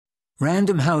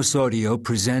Random House Audio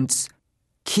presents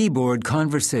Keyboard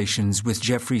Conversations with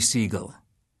Jeffrey Siegel,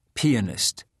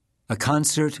 pianist, a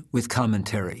concert with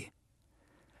commentary.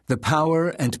 The Power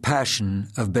and Passion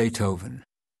of Beethoven.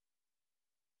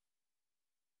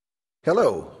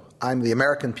 Hello, I'm the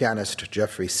American pianist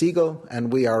Jeffrey Siegel,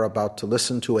 and we are about to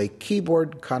listen to a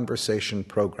keyboard conversation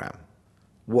program.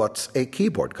 What's a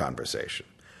keyboard conversation?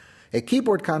 A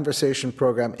keyboard conversation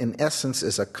program, in essence,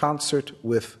 is a concert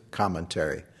with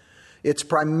commentary. It's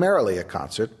primarily a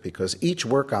concert because each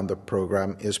work on the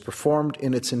program is performed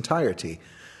in its entirety.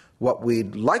 What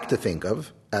we'd like to think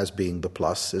of as being the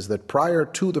plus is that prior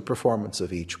to the performance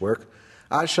of each work,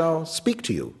 I shall speak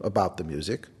to you about the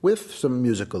music with some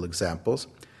musical examples,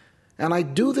 and I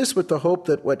do this with the hope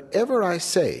that whatever I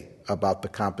say about the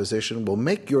composition will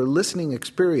make your listening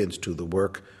experience to the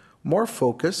work more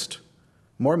focused,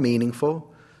 more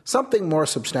meaningful, something more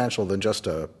substantial than just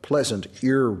a pleasant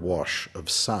ear wash of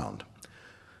sound.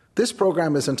 This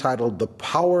program is entitled The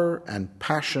Power and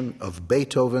Passion of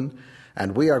Beethoven,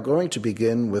 and we are going to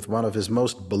begin with one of his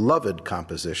most beloved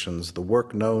compositions, the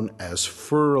work known as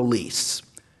Für Elise.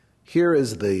 Here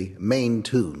is the main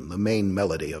tune, the main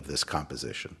melody of this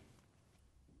composition.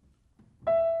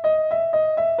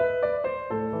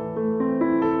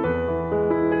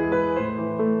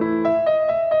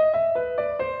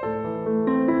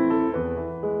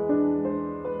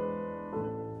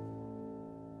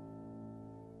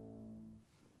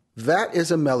 That is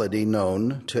a melody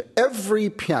known to every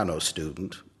piano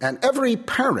student and every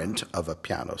parent of a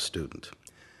piano student.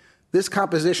 This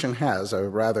composition has a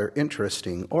rather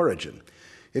interesting origin.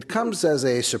 It comes as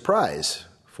a surprise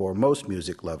for most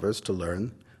music lovers to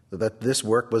learn that this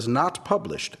work was not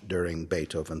published during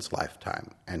Beethoven's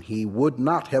lifetime, and he would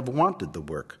not have wanted the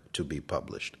work to be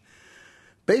published.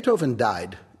 Beethoven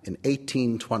died in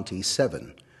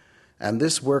 1827, and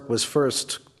this work was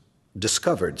first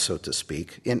discovered, so to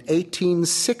speak, in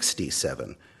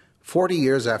 1867, 40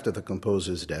 years after the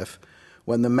composer's death,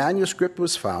 when the manuscript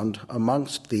was found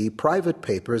amongst the private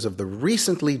papers of the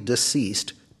recently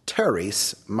deceased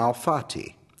Therese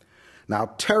Malfatti. Now,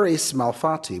 Therese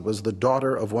Malfatti was the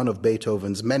daughter of one of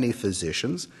Beethoven's many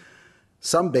physicians.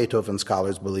 Some Beethoven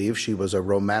scholars believe she was a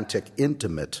romantic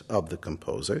intimate of the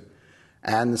composer,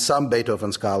 and some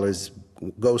Beethoven scholars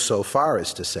go so far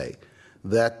as to say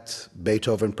that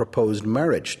Beethoven proposed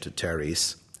marriage to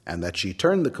Therese and that she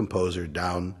turned the composer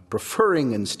down,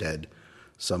 preferring instead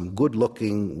some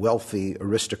good-looking, wealthy,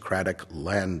 aristocratic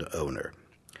landowner.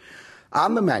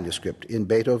 On the manuscript in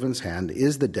Beethoven's hand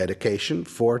is the dedication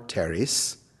for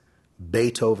Therese,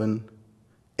 Beethoven,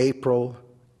 April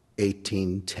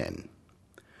 1810.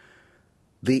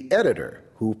 The editor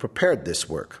who prepared this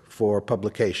work for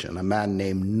publication, a man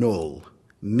named Knoll,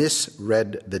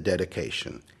 misread the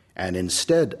dedication, and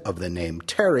instead of the name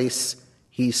Therese,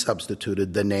 he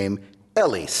substituted the name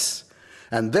Elise.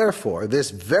 And therefore, this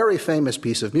very famous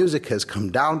piece of music has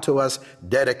come down to us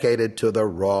dedicated to the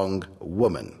wrong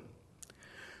woman.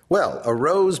 Well, a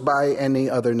rose by any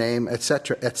other name,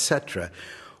 etc., etc.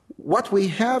 What we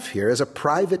have here is a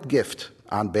private gift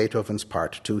on Beethoven's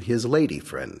part to his lady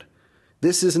friend.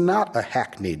 This is not a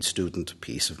hackneyed student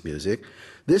piece of music.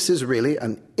 This is really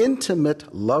an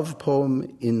intimate love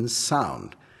poem in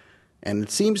sound. And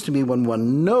it seems to me when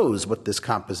one knows what this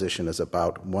composition is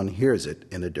about, one hears it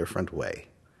in a different way.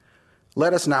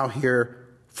 Let us now hear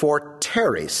For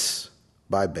Therese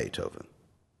by Beethoven.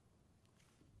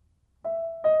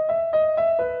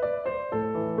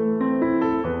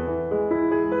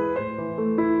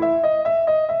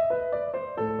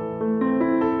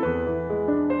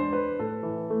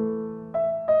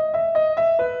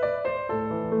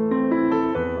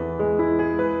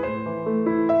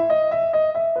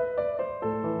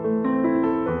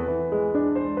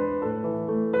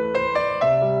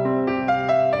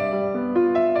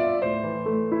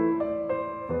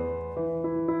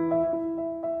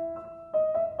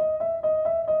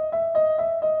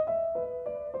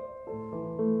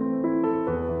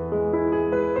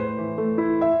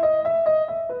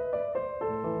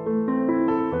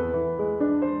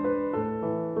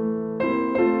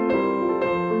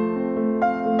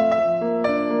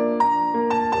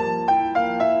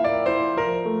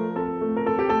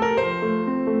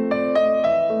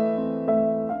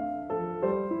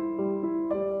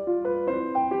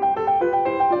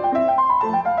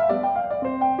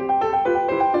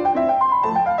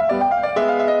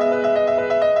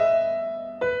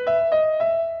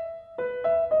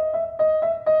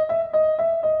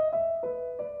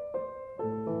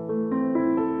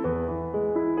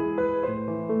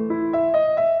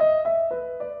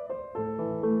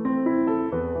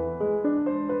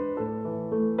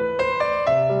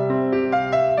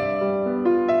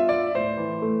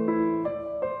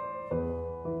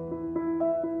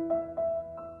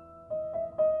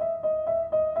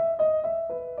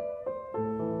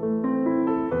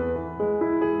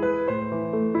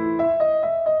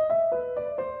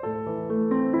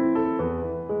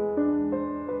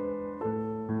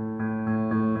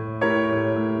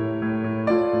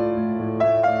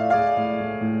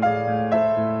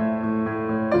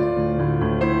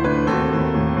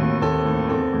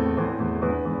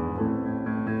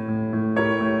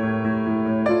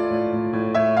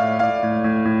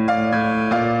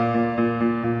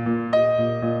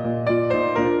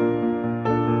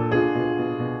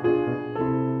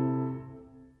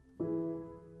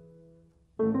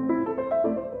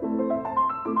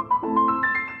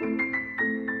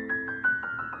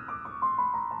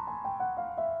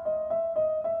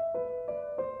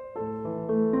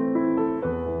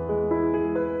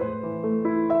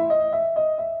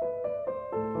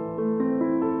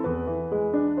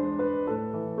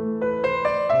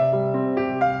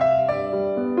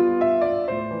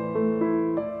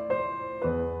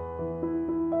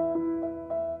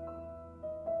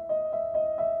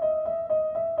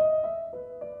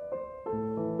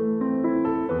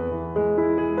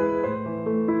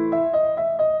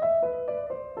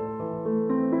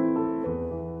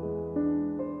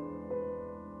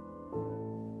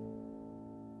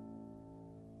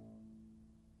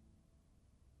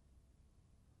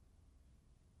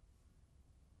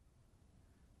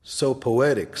 So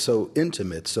poetic, so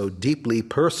intimate, so deeply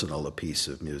personal a piece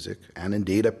of music, and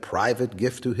indeed a private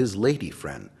gift to his lady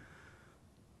friend.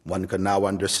 One can now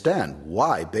understand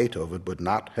why Beethoven would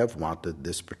not have wanted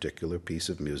this particular piece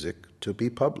of music to be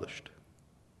published.